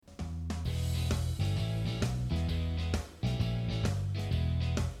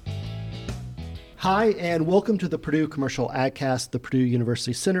Hi, and welcome to the Purdue Commercial AgCast, the Purdue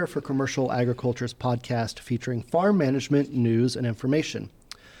University Center for Commercial Agriculture's podcast featuring farm management, news, and information.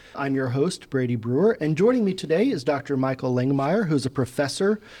 I'm your host, Brady Brewer, and joining me today is Dr. Michael Langemeier, who's a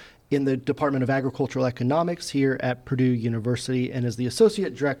professor in the Department of Agricultural Economics here at Purdue University and is the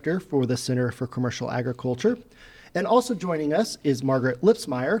Associate Director for the Center for Commercial Agriculture. And also joining us is Margaret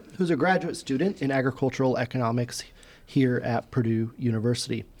Lipsmeyer, who's a graduate student in agricultural economics here at Purdue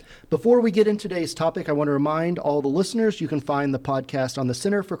University. Before we get into today's topic, I want to remind all the listeners you can find the podcast on the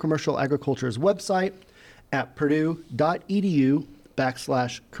Center for Commercial Agriculture's website at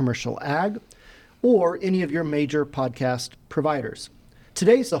purdue.edu/commercialag or any of your major podcast providers.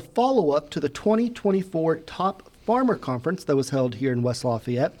 Today's a follow-up to the 2024 Top Farmer Conference that was held here in West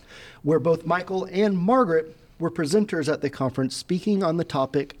Lafayette, where both Michael and Margaret were presenters at the conference speaking on the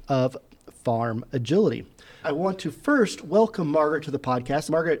topic of farm agility. I want to first welcome Margaret to the podcast.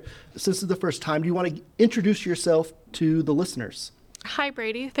 Margaret, since this is the first time, do you want to introduce yourself to the listeners? Hi,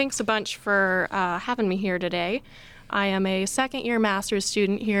 Brady. Thanks a bunch for having me here today. I am a second-year master's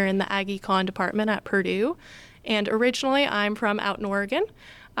student here in the Ag Econ department at Purdue, and originally I'm from out in Oregon.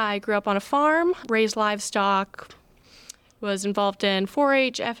 I grew up on a farm, raised livestock, was involved in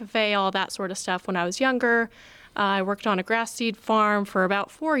 4-H, FFA, all that sort of stuff when I was younger. I worked on a grass seed farm for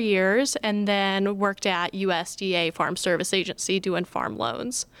about 4 years and then worked at USDA Farm Service Agency doing farm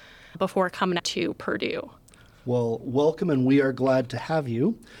loans before coming to Purdue. Well, welcome, and we are glad to have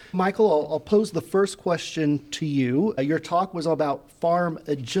you. Michael, I'll pose the first question to you. Your talk was all about farm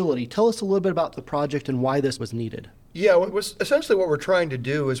agility. Tell us a little bit about the project and why this was needed. Yeah, essentially what we're trying to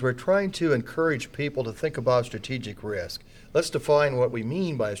do is we're trying to encourage people to think about strategic risk. Let's define what we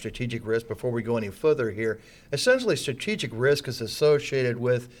mean by a strategic risk before we go any further here. Essentially, strategic risk is associated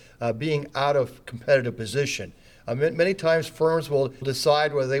with being out of competitive position. Many times firms will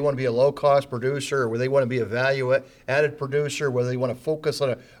decide whether they want to be a low-cost producer or whether they want to be a value-added producer, whether they want to focus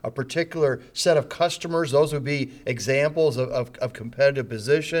on a particular set of customers. Those would be examples of competitive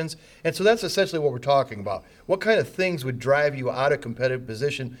positions. And so that's essentially what we're talking about. What kind of things would drive you out of competitive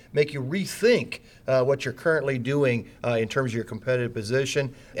position, make you rethink what you're currently doing in terms of your competitive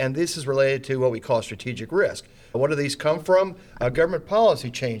position? And this is related to what we call strategic risk. What do these come from? Government policy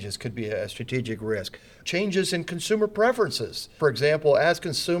changes could be a strategic risk. Changes in consumer preferences. For example, as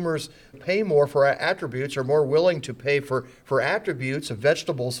consumers pay more for attributes, or more willing to pay for attributes of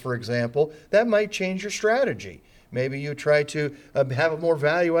vegetables, for example, that might change your strategy. Maybe you try to have a more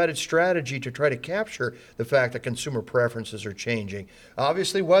value-added strategy to try to capture the fact that consumer preferences are changing.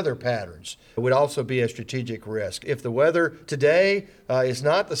 Obviously, weather patterns would also be a strategic risk. If the weather today is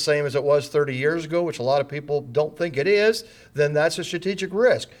not the same as it was 30 years ago, which a lot of people don't think it is, then that's a strategic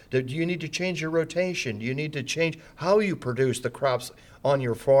risk. Do you need to change your rotation? Do you need to change how you produce the crops on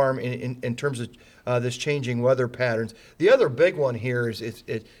your farm in terms of this changing weather patterns? The other big one here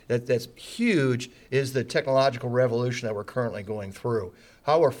that's huge is the technological revolution that we're currently going through.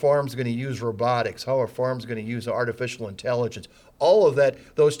 How are farms going to use robotics? How are farms going to use artificial intelligence? All of that,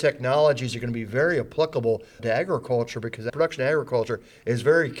 those technologies are going to be very applicable to agriculture because production agriculture is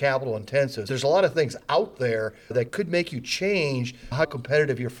very capital intensive. There's a lot of things out there that could make you change how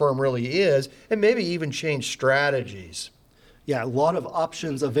competitive your firm really is and maybe even change strategies. Yeah, a lot of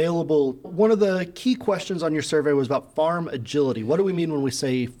options available. One of the key questions on your survey was about farm agility. What do we mean when we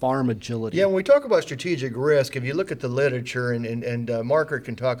say farm agility? Yeah, when we talk about strategic risk, if you look at the literature, and Margaret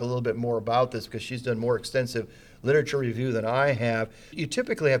can talk a little bit more about this because she's done more extensive literature review than I have, you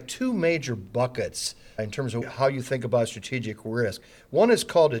typically have two major buckets in terms of how you think about strategic risk. One is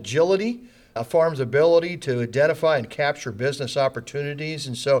called agility. A farm's ability to identify and capture business opportunities.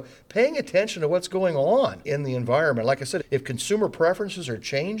 And so paying attention to what's going on in the environment. Like I said, if consumer preferences are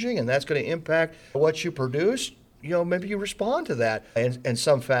changing and that's going to impact what you produce, maybe you respond to that in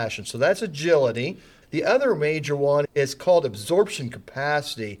some fashion. So that's agility. The other major one is called absorption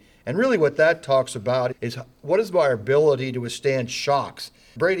capacity. And really what that talks about is what is our ability to withstand shocks.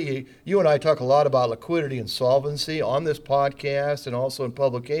 Brady, you and I talk a lot about liquidity and solvency on this podcast and also in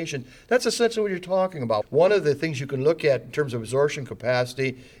publication. That's essentially what you're talking about. One of the things you can look at in terms of absorption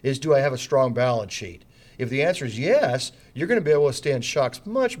capacity is, do I have a strong balance sheet? If the answer is yes, you're going to be able to stand shocks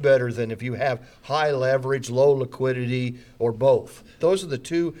much better than if you have high leverage, low liquidity, or both. Those are the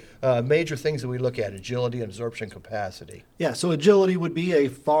two major things that we look at, agility and absorption capacity. Yeah, so agility would be a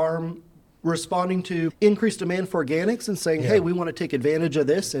farm responding to increased demand for organics and saying, hey, we want to take advantage of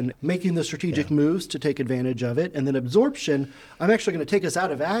this and making the strategic moves to take advantage of it. And then absorption, I'm actually going to take us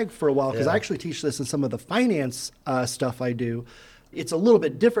out of ag for a while because I actually teach this in some of the finance stuff I do. It's a little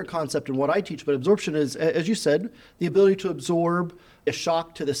bit different concept in what I teach, but absorption is, as you said, the ability to absorb a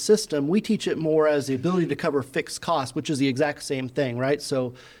shock to the system. We teach it more as the ability to cover fixed costs, which is the exact same thing, right?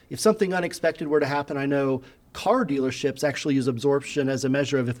 So if something unexpected were to happen, I know car dealerships actually use absorption as a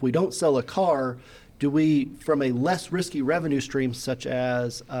measure of if we don't sell a car, do we, from a less risky revenue stream such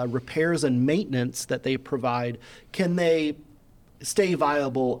as repairs and maintenance that they provide, can they stay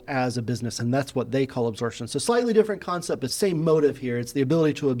viable as a business? And that's what they call absorption. So slightly different concept, but same motive here. It's the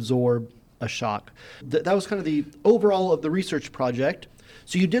ability to absorb a shock. That was kind of the overall of the research project.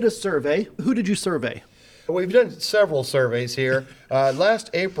 So you did a survey. Who did you survey? We've done several surveys here. Last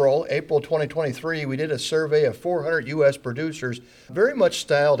April 2023, we did a survey of 400 U.S. producers, very much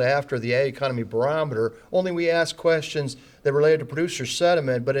styled after the Ag Economy Barometer, only we asked questions that related to producer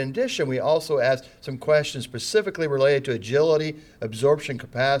sentiment, but in addition, we also asked some questions specifically related to agility, absorption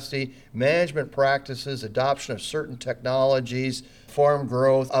capacity, management practices, adoption of certain technologies, farm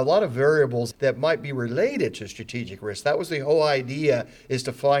growth, a lot of variables that might be related to strategic risk. That was the whole idea, is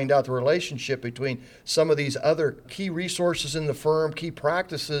to find out the relationship between some of these other key resources in the firm, key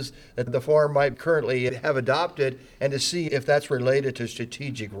practices that the farm might currently have adopted, and to see if that's related to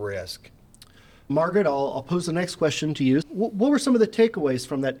strategic risk. Margaret, I'll pose the next question to you. What were some of the takeaways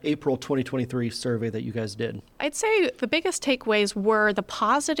from that April 2023 survey that you guys did? I'd say the biggest takeaways were the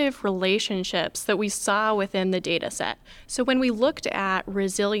positive relationships that we saw within the data set. So when we looked at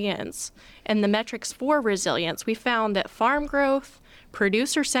resilience and the metrics for resilience, we found that farm growth,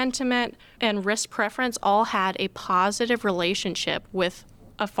 producer sentiment, and risk preference all had a positive relationship with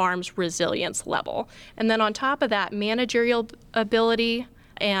a farm's resilience level. And then on top of that, managerial ability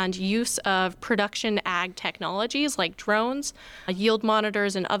and use of production ag technologies like drones, yield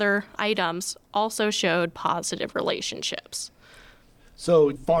monitors, and other items also showed positive relationships.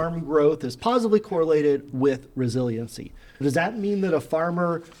 So farm growth is positively correlated with resiliency. Does that mean that a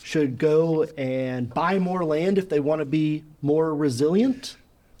farmer should go and buy more land if they want to be more resilient?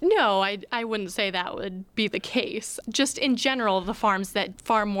 No, I wouldn't say that would be the case. Just in general, the farms that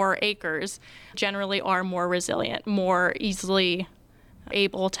farm more acres generally are more resilient, more easily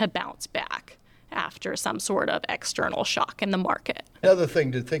able to bounce back after some sort of external shock in the market. Another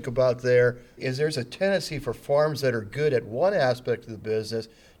thing to think about there is there's a tendency for farms that are good at one aspect of the business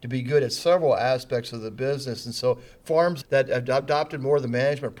to be good at several aspects of the business. And so farms that have adopted more of the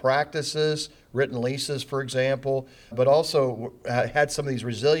management practices, written leases, for example, but also had some of these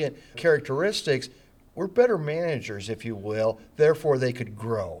resilient characteristics, were better managers, if you will, therefore they could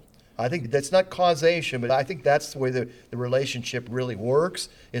grow. I think that's not causation, but I think that's the way the relationship really works,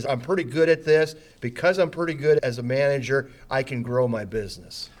 is I'm pretty good at this. Because I'm pretty good as a manager, I can grow my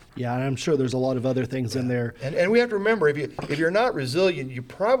business. Yeah, and I'm sure there's a lot of other things in there. And we have to remember, if you're not resilient, you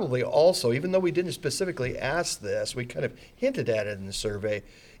probably also, even though we didn't specifically ask this, we kind of hinted at it in the survey,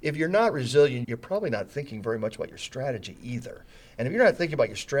 if you're not resilient, you're probably not thinking very much about your strategy either. And if you're not thinking about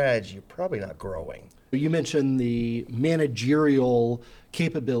your strategy, you're probably not growing. You mentioned the managerial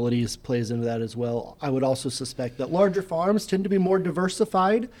capabilities plays into that as well. I would also suspect that larger farms tend to be more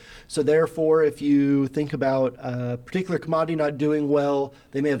diversified. So therefore, if you think about a particular commodity not doing well,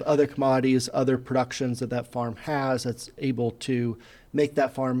 they may have other commodities, other productions that farm has that's able to make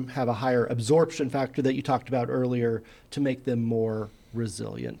that farm have a higher absorption factor that you talked about earlier to make them more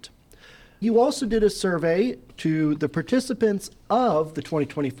resilient. You also did a survey to the participants of the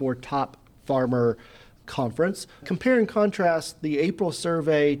 2024 Top Farmer Conference. Compare and contrast the April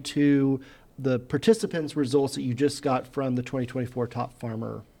survey to the participants' results that you just got from the 2024 Top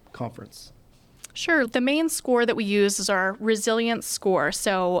Farmer Conference. Sure. The main score that we use is our resilience score.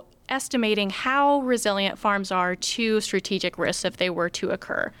 So estimating how resilient farms are to strategic risks if they were to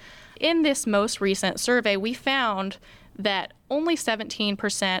occur. In this most recent survey, we found that only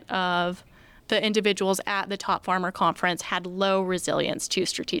 17% of the individuals at the Top Farmer Conference had low resilience to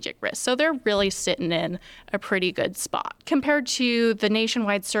strategic risk. So they're really sitting in a pretty good spot. Compared to the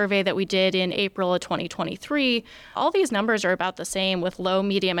nationwide survey that we did in April of 2023, all these numbers are about the same with low,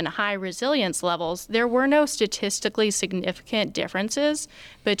 medium, and high resilience levels. There were no statistically significant differences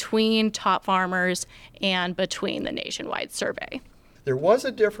between top farmers and between the nationwide survey. There was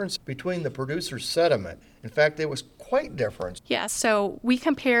a difference between the producer sentiment. In fact, it was quite different. Yeah, so we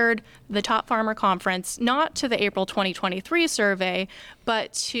compared the Top Farmer Conference not to the April 2023 survey,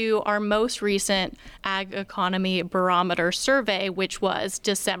 but to our most recent Ag Economy Barometer survey, which was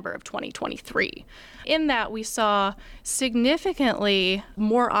December of 2023. In that, we saw significantly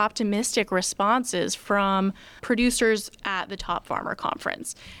more optimistic responses from producers at the Top Farmer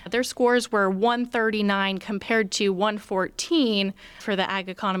Conference. Their scores were 139 compared to 114 for the Ag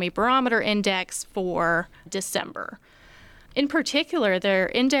Economy Barometer Index for December. In particular, their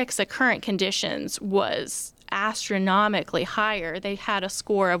index of current conditions was astronomically higher. They had a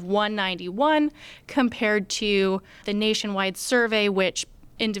score of 191 compared to the nationwide survey, which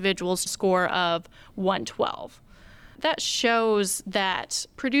individuals score of 112. That shows that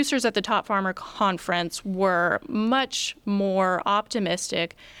producers at the Top Farmer Conference were much more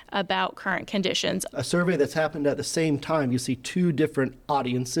optimistic about current conditions. A survey that's happened at the same time, you see two different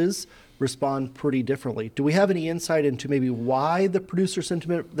audiences respond pretty differently. Do we have any insight into maybe why the producer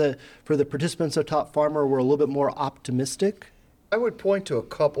sentiment for the participants of Top Farmer were a little bit more optimistic? I would point to a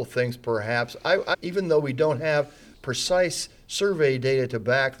couple things perhaps. Even though we don't have precise survey data to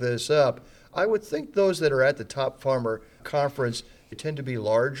back this up, I would think those that are at the Top Farmer Conference tend to be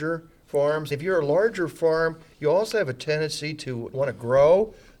larger farms. If you're a larger farm, you also have a tendency to want to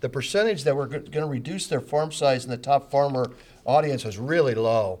grow. The percentage that we're going to reduce their farm size in the Top Farmer audience was really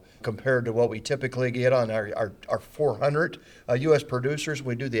low compared to what we typically get on our 400 U.S. producers.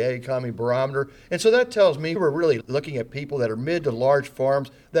 We do the Ag Economy Barometer. And so that tells me we're really looking at people that are mid to large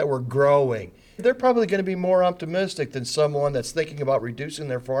farms that were growing. They're probably going to be more optimistic than someone that's thinking about reducing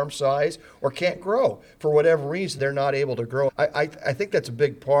their farm size or can't grow. For whatever reason, they're not able to grow. I think that's a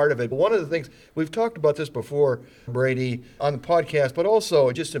big part of it. One of the things, we've talked about this before, Brady, on the podcast, but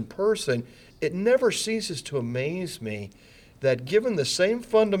also just in person, it never ceases to amaze me that given the same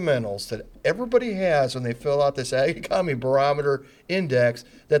fundamentals that everybody has when they fill out this Ag Economy Barometer index,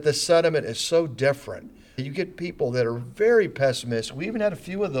 that the sentiment is so different. You get people that are very pessimistic. We even had a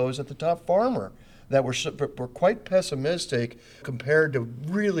few of those at the Top Farmer that were quite pessimistic compared to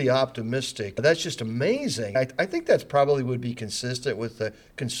really optimistic. That's just amazing. I think that's probably would be consistent with the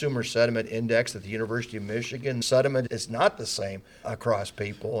Consumer Sentiment Index at the University of Michigan. Sentiment is not the same across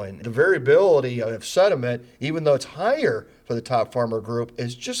people, and the variability of sentiment, even though it's higher for the Top Farmer Group,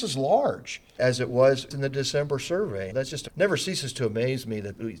 is just as large as it was in the December survey. That just never ceases to amaze me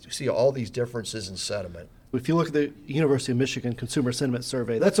that we see all these differences in sentiment. If you look at the University of Michigan Consumer Sentiment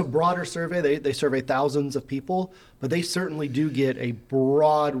Survey, that's a broader survey. They survey thousands of people, but they certainly do get a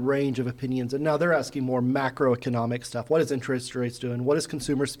broad range of opinions. And now they're asking more macroeconomic stuff. What is interest rates doing? What is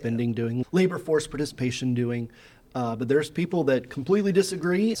consumer spending doing? Labor force participation doing? But there's people that completely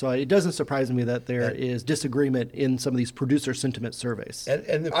disagree. So it doesn't surprise me that there is disagreement in some of these producer sentiment surveys.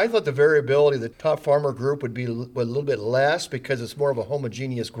 And I thought the variability of the Top Farmer Group would be a little bit less because it's more of a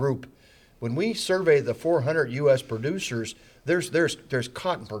homogeneous group. When we survey the 400 U.S. producers, there's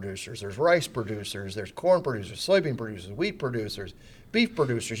cotton producers, there's rice producers, there's corn producers, soybean producers, wheat producers, beef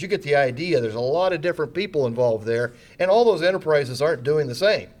producers. You get the idea. There's a lot of different people involved there, and all those enterprises aren't doing the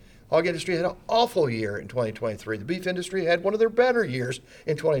same. Hog industry had an awful year in 2023. The beef industry had one of their better years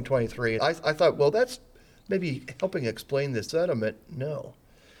in 2023. I thought, well, that's maybe helping explain the sentiment. No.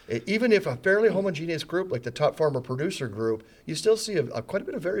 Even if a fairly homogeneous group like the Top Farmer Producer Group, you still see quite a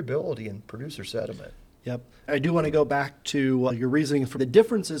bit of variability in producer sentiment. Yep. I do want to go back to your reasoning for the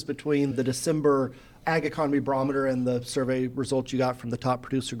differences between the December Ag Economy Barometer and the survey results you got from the Top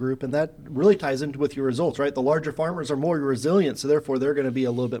Producer Group, and that really ties into with your results, right? The larger farmers are more resilient, so therefore they're going to be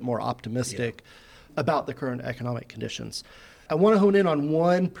a little bit more optimistic about the current economic conditions. I want to hone in on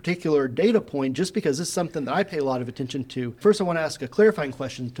one particular data point just because this is something that I pay a lot of attention to. First, I want to ask a clarifying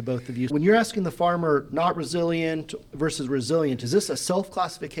question to both of you. When you're asking the farmer not resilient versus resilient, is this a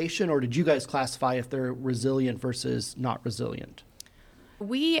self-classification or did you guys classify if they're resilient versus not resilient?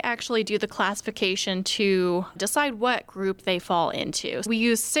 We actually do the classification to decide what group they fall into. We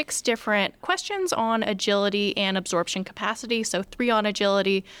use 6 different questions on agility and absorption capacity, so 3 on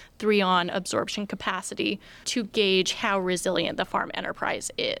agility, 3 on absorption capacity, to gauge how resilient the farm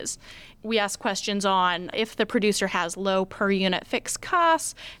enterprise is. We ask questions on if the producer has low per unit fixed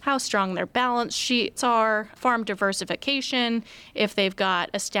costs, how strong their balance sheets are, farm diversification, if they've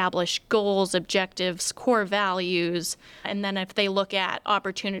got established goals, objectives, core values, and then if they look at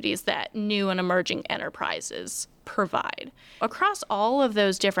opportunities that new and emerging enterprises provide. Across all of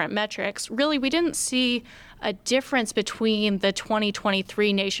those different metrics, really, we didn't see a difference between the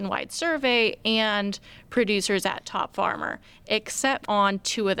 2023 nationwide survey and producers at Top Farmer, except on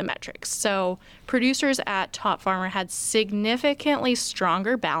 2 of the metrics. So producers at Top Farmer had significantly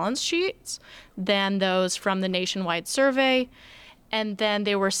stronger balance sheets than those from the nationwide survey, and then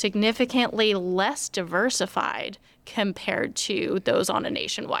they were significantly less diversified compared to those on a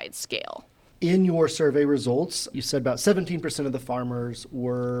nationwide scale. In your survey results, you said about 17% of the farmers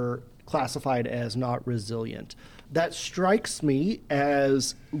were classified as not resilient. That strikes me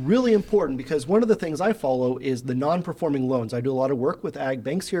as really important because one of the things I follow is the non-performing loans. I do a lot of work with ag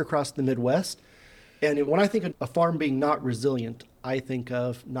banks here across the Midwest. And when I think of a farm being not resilient, I think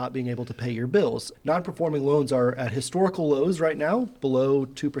of not being able to pay your bills. Non-performing loans are at historical lows right now, below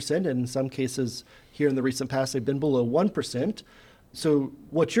 2%, and in some cases here in the recent past, they've been below 1%. So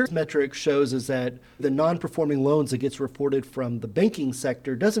what your metric shows is that the non-performing loans that gets reported from the banking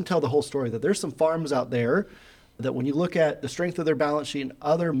sector doesn't tell the whole story, that there's some farms out there that when you look at the strength of their balance sheet and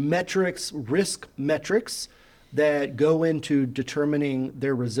other metrics, risk metrics that go into determining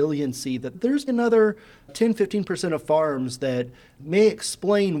their resiliency, that there's another 10, 15% of farms that may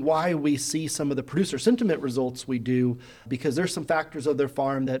explain why we see some of the producer sentiment results we do, because there's some factors of their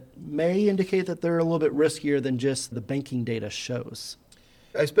farm that may indicate that they're a little bit riskier than just the banking data shows.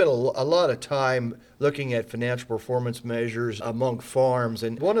 I spent a lot of time looking at financial performance measures among farms,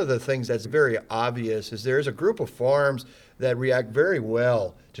 and one of the things that's very obvious is there's a group of farms that react very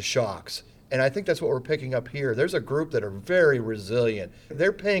well to shocks. And I think that's what we're picking up here. There's a group that are very resilient.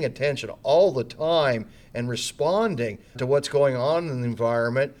 They're paying attention all the time and responding to what's going on in the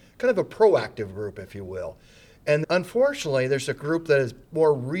environment, kind of a proactive group, if you will. And unfortunately, there's a group that is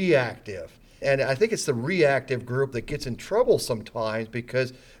more reactive. And I think it's the reactive group that gets in trouble sometimes,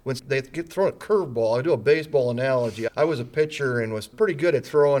 because when they get thrown a curveball, I do a baseball analogy. I was a pitcher and was pretty good at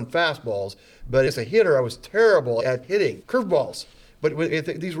throwing fastballs, but as a hitter, I was terrible at hitting curveballs. But if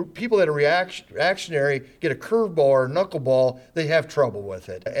these people that are reactionary get a curveball or a knuckleball, they have trouble with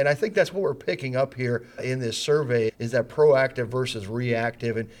it. And I think that's what we're picking up here in this survey, is that proactive versus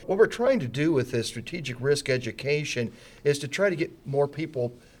reactive. And what we're trying to do with this strategic risk education is to try to get more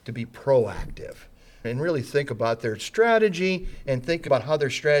people to be proactive and really think about their strategy and think about how their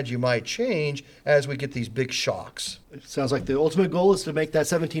strategy might change as we get these big shocks. It sounds like the ultimate goal is to make that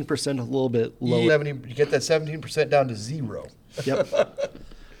 17% a little bit lower. You get that 17% down to zero. Yep.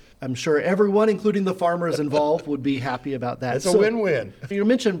 I'm sure everyone, including the farmers involved, would be happy about that. It's a win-win. You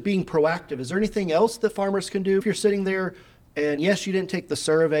mentioned being proactive. Is there anything else that farmers can do if you're sitting there and yes, you didn't take the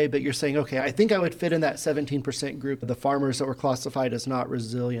survey, but you're saying, okay, I think I would fit in that 17% group of the farmers that were classified as not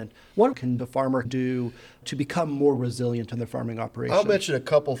resilient? What can the farmer do to become more resilient in their farming operation? I'll mention a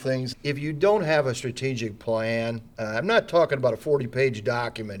couple things. If you don't have a strategic plan, I'm not talking about a 40-page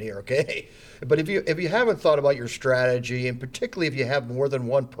document here, okay? But if you haven't thought about your strategy, and particularly if you have more than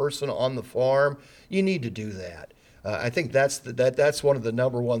one person on the farm, you need to do that. I think that's one of the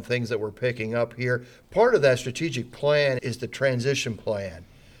number one things that we're picking up here. Part of that strategic plan is the transition plan.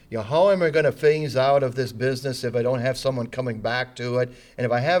 You know, how am I going to phase out of this business if I don't have someone coming back to it? And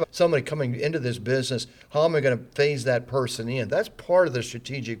if I have somebody coming into this business, how am I going to phase that person in? That's part of the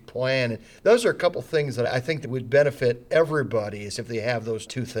strategic plan. And those are a couple things that I think that would benefit everybody, is if they have those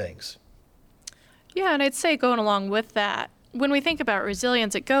two things. Yeah, and I'd say going along with that, when we think about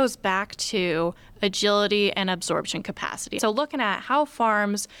resilience, it goes back to agility and absorption capacity. So looking at how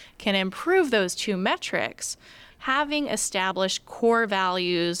farms can improve those two metrics, having established core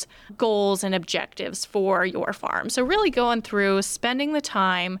values, goals, and objectives for your farm. So really going through, spending the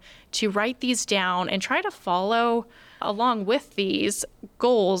time to write these down and try to follow along with these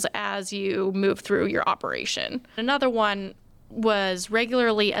goals as you move through your operation. Another one was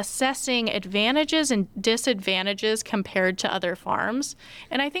regularly assessing advantages and disadvantages compared to other farms.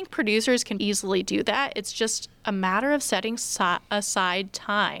 And I think producers can easily do that. It's just a matter of setting aside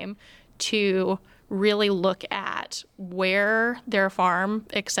time to really look at where their farm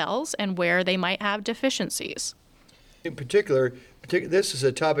excels and where they might have deficiencies. In particular, this is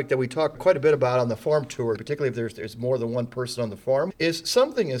a topic that we talk quite a bit about on the farm tour, particularly if there's more than one person on the farm, is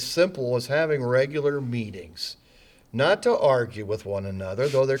something as simple as having regular meetings. Not to argue with one another,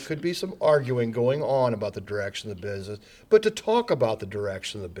 though there could be some arguing going on about the direction of the business, but to talk about the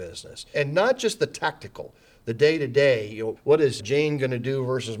direction of the business. And not just the tactical, the day-to-day, what is Jane going to do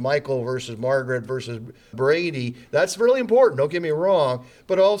versus Michael versus Margaret versus Brady. That's really important, don't get me wrong,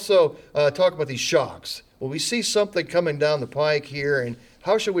 but also talk about these shocks. Well, we see something coming down the pike here, and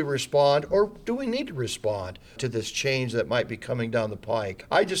how should we respond, or do we need to respond to this change that might be coming down the pike?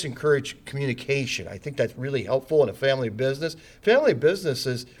 I just encourage communication. I think that's really helpful in a family business. Family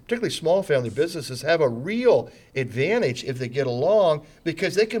businesses, particularly small family businesses, have a real advantage if they get along,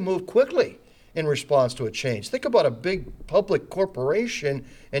 because they can move quickly in response to a change. Think about a big public corporation,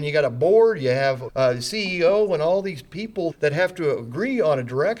 and you got a board, you have a CEO, and all these people that have to agree on a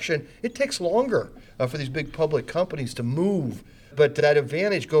direction. It takes longer for these big public companies to move. But that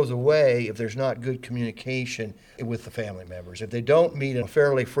advantage goes away if there's not good communication with the family members, if they don't meet on a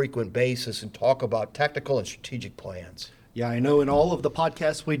fairly frequent basis and talk about tactical and strategic plans. Yeah, I know in all of the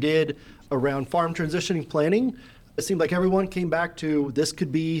podcasts we did around farm transitioning planning, it seemed like everyone came back to this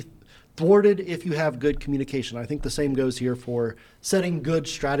could be thwarted if you have good communication. I think the same goes here for setting good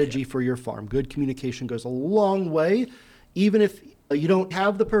strategy for your farm. Good communication goes a long way Even if you don't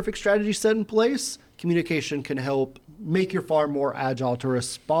have the perfect strategy set in place, communication can help make your farm more agile to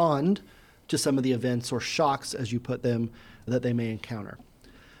respond to some of the events or shocks, as you put them, that they may encounter.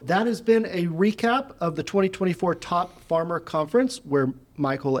 That has been a recap of the 2024 Top Farmer Conference, where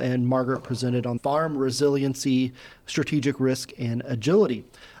Michael and Margaret presented on farm resiliency, strategic risk, and agility.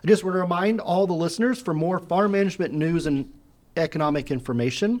 I just want to remind all the listeners, for more farm management news and economic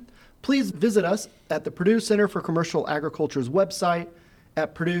information, please visit us at the Purdue Center for Commercial Agriculture's website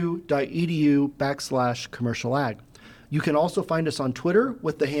at purdue.edu/commercialag. You can also find us on Twitter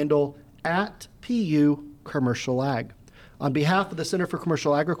with the handle @PUCommercialAg. On behalf of the Center for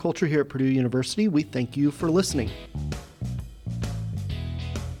Commercial Agriculture here at Purdue University, we thank you for listening.